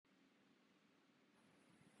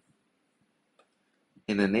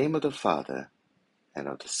In the name of the Father, and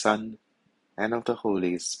of the Son, and of the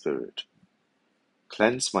Holy Spirit.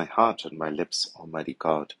 Cleanse my heart and my lips, Almighty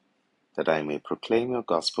God, that I may proclaim your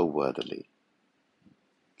gospel worthily.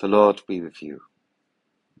 The Lord be with you.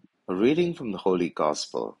 A reading from the Holy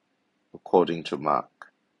Gospel according to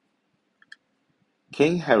Mark.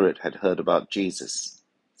 King Herod had heard about Jesus,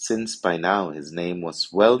 since by now his name was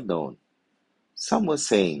well known. Some were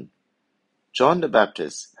saying, John the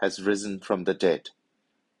Baptist has risen from the dead,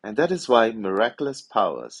 and that is why miraculous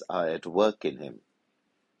powers are at work in him.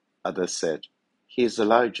 Others said, he is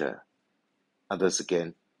Elijah. Others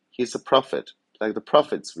again, he is a prophet, like the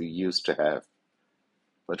prophets we used to have.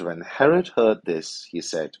 But when Herod heard this, he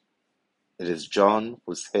said, it is John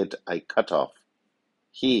whose head I cut off.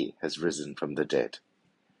 He has risen from the dead.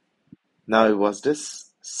 Now it was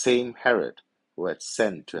this same Herod who had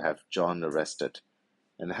sent to have John arrested,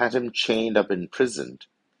 and had him chained up in prison,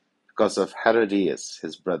 because of Herodias,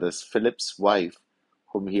 his brother Philip's wife,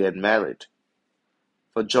 whom he had married.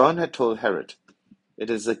 For John had told Herod, it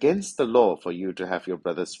is against the law for you to have your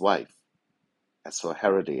brother's wife. As for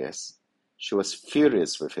Herodias, she was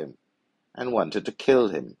furious with him, and wanted to kill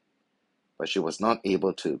him. But she was not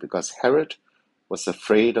able to, because Herod was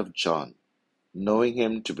afraid of John, knowing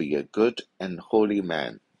him to be a good and holy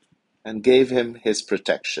man, and gave him his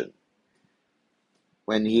protection.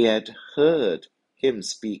 When he had heard him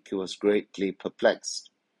speak, he was greatly perplexed,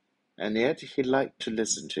 and yet he liked to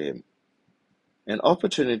listen to him. An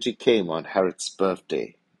opportunity came on Herod's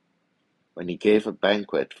birthday, when he gave a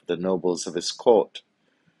banquet for the nobles of his court,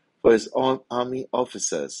 for his own army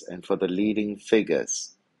officers, and for the leading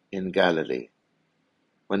figures in Galilee.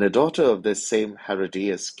 When the daughter of this same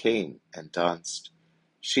Herodias came and danced,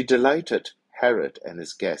 she delighted Herod and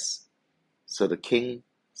his guests. So the king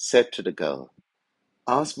said to the girl,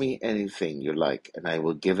 ask me anything you like, and I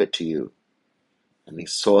will give it to you. And he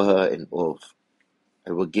swore her an oath,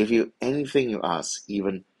 I will give you anything you ask,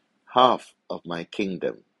 even half of my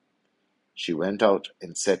kingdom. She went out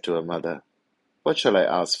and said to her mother, what shall I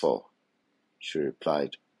ask for? She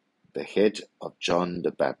replied, the head of John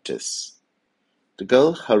the Baptist. The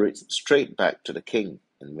girl hurried straight back to the king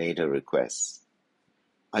and made her request.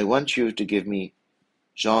 I want you to give me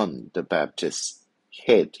John the Baptist's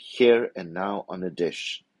head here and now on a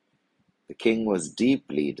dish. The king was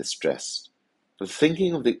deeply distressed, but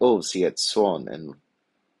thinking of the oaths he had sworn and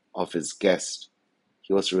of his guest,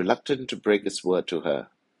 he was reluctant to break his word to her.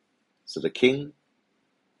 So the king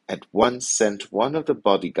at once sent one of the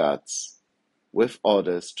bodyguards with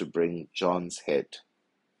orders to bring John's head.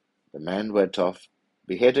 The man went off,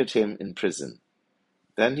 beheaded him in prison.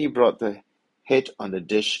 Then he brought the head on a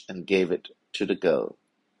dish and gave it to the girl,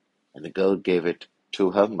 and the girl gave it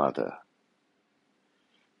to her mother.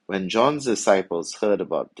 When John's disciples heard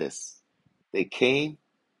about this, they came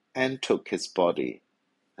and took his body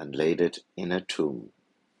and laid it in a tomb.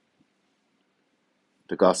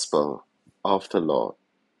 The Gospel of the Lord.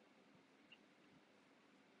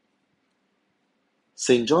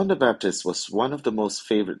 St. John the Baptist was one of the most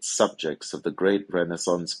favorite subjects of the great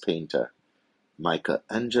Renaissance painter,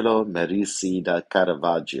 Michelangelo Merisi da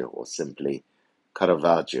Caravaggio, or simply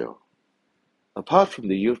Caravaggio. Apart from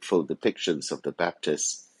the youthful depictions of the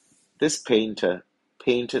Baptist, this painter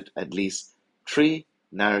painted at least 3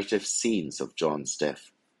 narrative scenes of John's death.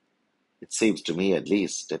 It seems to me, at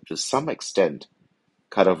least, that to some extent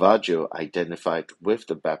Caravaggio identified with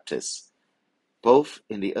the Baptist, both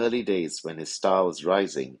in the early days when his star was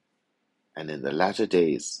rising, and in the latter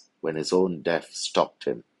days when his own death stopped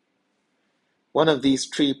him. One of these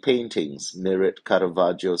 3 paintings mirrored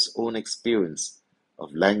Caravaggio's own experience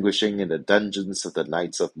of languishing in the dungeons of the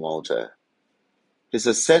Knights of Malta. His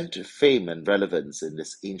ascent to fame and relevance in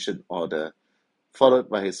this ancient order, followed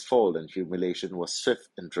by his fall and humiliation, was swift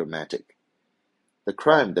and dramatic. The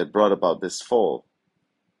crime that brought about this fall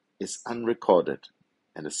is unrecorded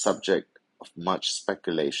and the subject of much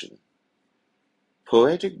speculation.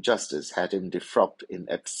 Poetic justice had him defrocked in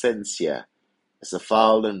absentia as a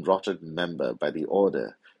foul and rotten member by the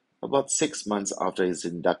order about 6 months after his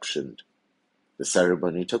induction. The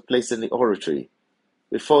ceremony took place in the oratory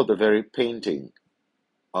before the very painting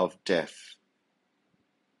of the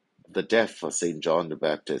death for St. John the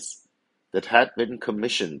Baptist, that had been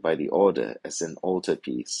commissioned by the order as an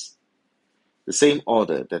altarpiece. The same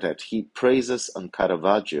order that had heaped praises on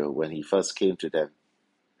Caravaggio when he first came to them,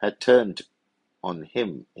 had turned on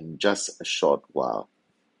him in just a short while.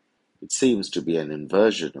 It seems to be an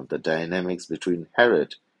inversion of the dynamics between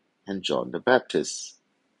Herod and John the Baptist.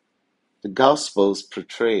 The Gospels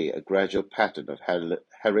portray a gradual pattern of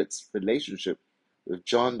Herod's relationship with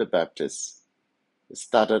John the Baptist. It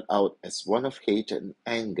started out as one of hate and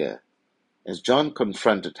anger, as John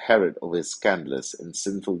confronted Herod over his scandalous and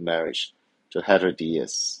sinful marriage to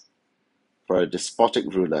Herodias. For a despotic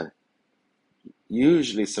ruler,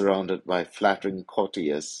 usually surrounded by flattering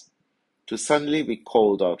courtiers, to suddenly be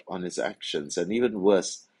called out on his actions, and even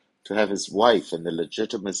worse, to have his wife and the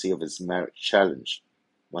legitimacy of his marriage challenged,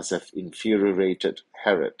 must have infuriated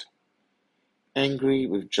Herod. Angry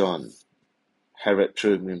with John, Herod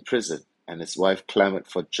threw him in prison, and his wife clamored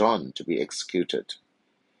for John to be executed.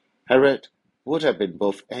 Herod would have been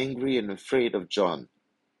both angry and afraid of John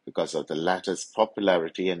because of the latter's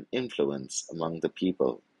popularity and influence among the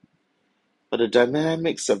people. But the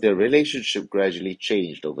dynamics of their relationship gradually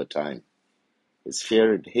changed over time. His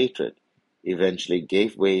fear and hatred eventually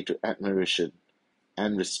gave way to admiration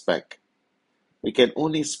and respect. We can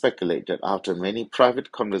only speculate that after many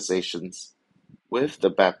private conversations with the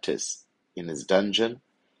Baptist in his dungeon,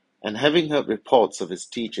 and having heard reports of his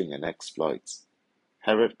teaching and exploits,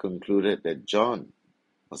 Herod concluded that John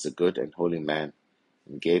was a good and holy man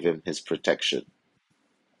and gave him his protection.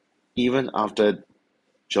 Even after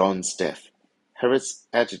John's death, Herod's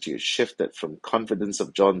attitude shifted from confidence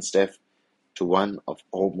of John's death to one of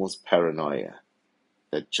almost paranoia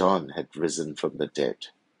that John had risen from the dead.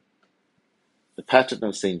 The pattern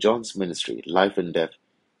of St. John's ministry, life and death,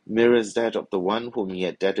 mirrors that of the one whom he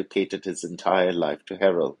had dedicated his entire life to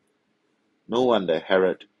herald. No wonder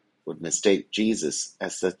Herod would mistake Jesus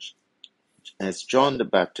as John the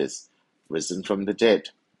Baptist, risen from the dead.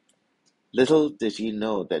 Little did he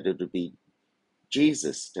know that it would be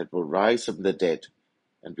Jesus that will rise from the dead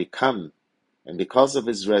and because of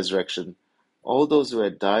his resurrection, all those who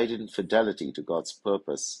had died in fidelity to God's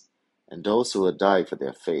purpose, and those who had died for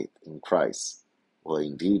their faith in Christ, will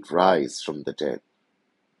indeed rise from the dead.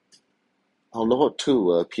 Our Lord too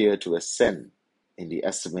will appear to ascend in the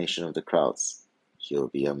estimation of the crowds. He will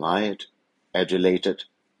be admired, adulated,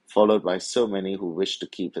 followed by so many who wish to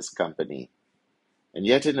keep his company. And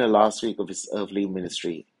yet in the last week of his earthly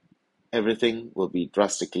ministry, everything will be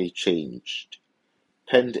drastically changed.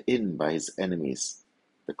 Penned in by his enemies,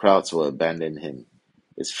 the crowds will abandon him.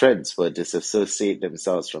 His friends will disassociate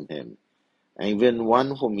themselves from him, and even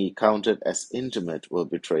one whom he counted as intimate will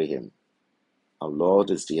betray him. Our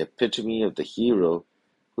Lord is the epitome of the hero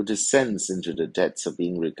who descends into the depths of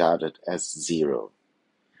being regarded as zero.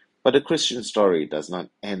 But the Christian story does not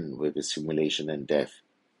end with his humiliation and death.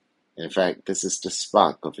 In fact, this is the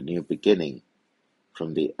spark of a new beginning.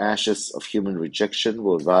 From the ashes of human rejection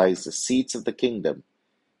will rise the seeds of the kingdom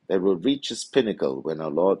that will reach its pinnacle when our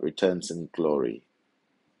Lord returns in glory.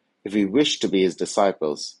 If we wish to be his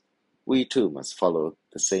disciples, we too must follow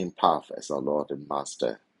the same path as our Lord and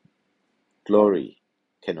Master. Glory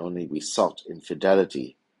can only be sought in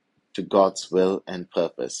fidelity to God's will and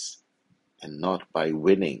purpose, and not by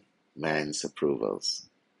winning man's approvals.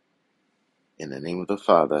 In the name of the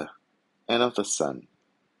Father, and of the Son,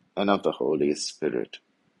 and of the Holy Spirit.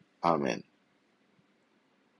 Amen.